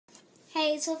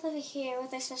Hey, it's Wolf over here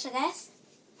with our special guest,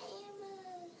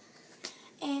 Emma.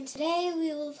 And today we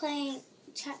will try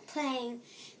to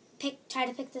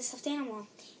pick the stuffed animal.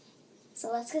 So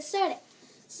let's get started.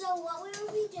 So what we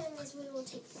will be doing is we will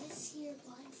take this here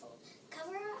blindfold,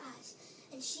 cover our eyes,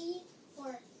 and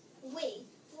we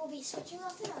will be switching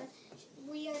off and on.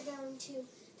 We are going to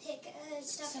pick a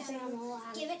stuffed animal,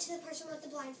 give it to the person with the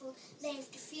blindfold. They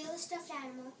have to feel the stuffed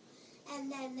animal,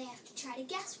 and then they have to try to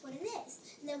guess what it is.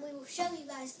 And then we will show you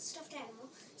guys the stuffed animal.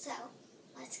 So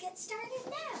let's get started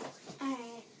now.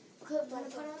 Alright. I'm going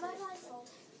to put on my blindfold.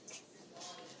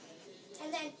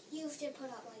 And then you have to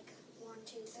put up like 1,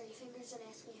 2, 3 fingers and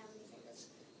ask me how many fingers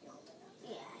you hold it up.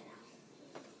 Yeah, I know.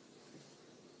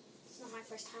 It's not my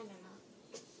first time, Emma.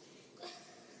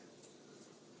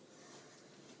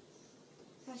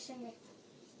 How much finger?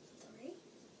 3?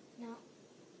 No.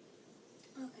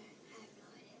 Okay, I have no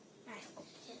idea. Alright.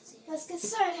 Can't see it. Let's get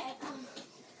started.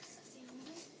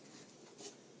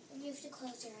 And you have to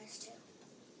close your eyes too,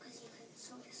 because you can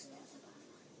sort of see at the bottom.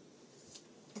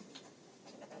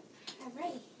 I'm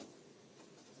ready.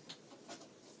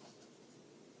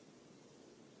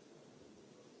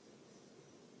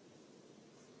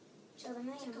 Show them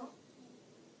the animal.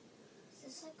 Is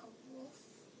this like a wolf?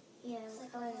 Yeah, It's what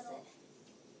like color a is little, it?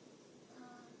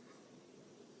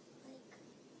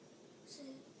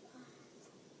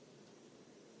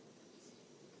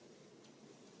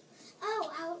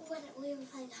 When we were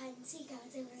playing hide and seek, I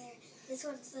was over there. This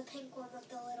one's the pink one with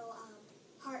the little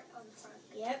heart on the front.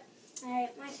 Yep.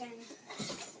 Alright, my turn.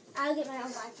 I'll get my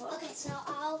own blindfold. Okay, so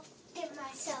I'll give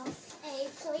myself a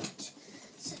point.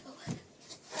 So,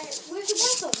 Alright, where's the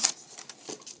blindfold?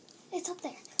 it's up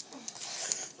there.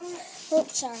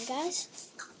 Oops, sorry guys.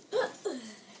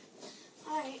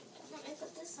 Alright, let me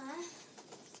put this on.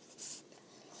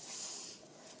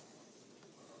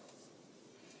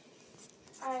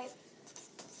 Alright.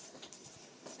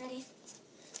 Ready?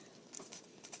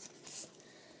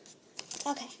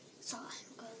 Okay, so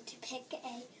I'm going to pick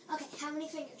a... Okay, how many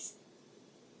fingers?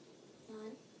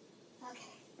 1.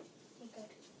 Okay, you're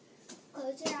good.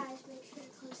 Close your eyes, make sure to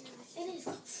close your eyes. It is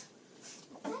close.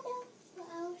 I know, but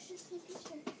I was just making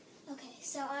sure. Okay,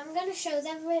 so I'm going to show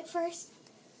them it first.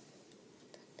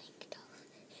 The pink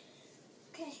dolphin.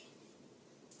 Okay,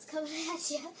 it's coming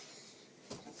at you.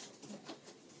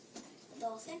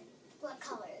 Dolphin? What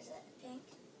color is it? Pink.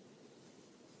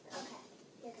 Okay,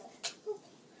 you're good. Ooh.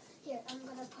 Here, I'm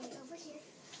going to put it over here.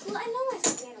 Well, I know my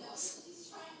stuffed animals.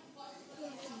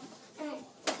 Here, Alright.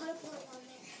 put a point on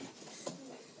there.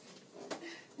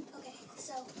 Okay,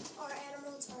 so our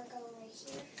animals are going right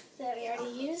here. That we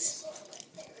already used.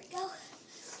 There we go.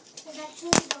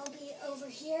 Eventually they'll be over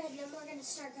here, and then we're going to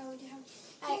start going down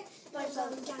here. We're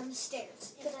going down the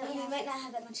stairs. Because we might not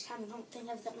have that much time. I don't think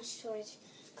I have that much storage.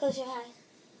 Close your eye.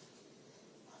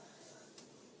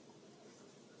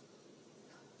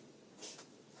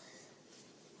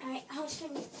 Alright, how much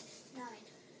can you? 9.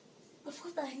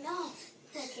 What the heck? No.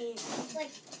 Okay.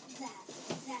 Like that.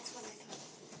 That's what I thought.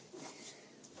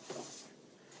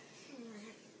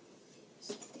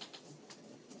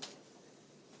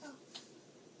 Oh.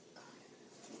 God.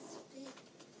 It's big.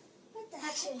 What the heck?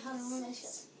 Actually, hold on, let me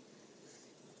show.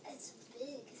 It's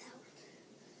big. That one.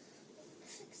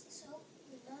 Fix this up.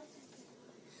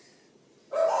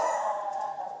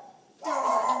 Don't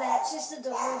worry, that's just the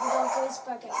door. The dog always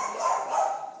barking at us.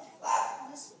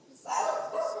 This is a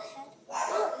head.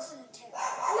 Oh, this is a tail.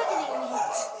 I'm not gonna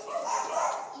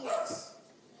eat it. Ears.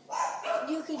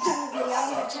 You could give me the video. I'm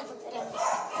gonna check with it.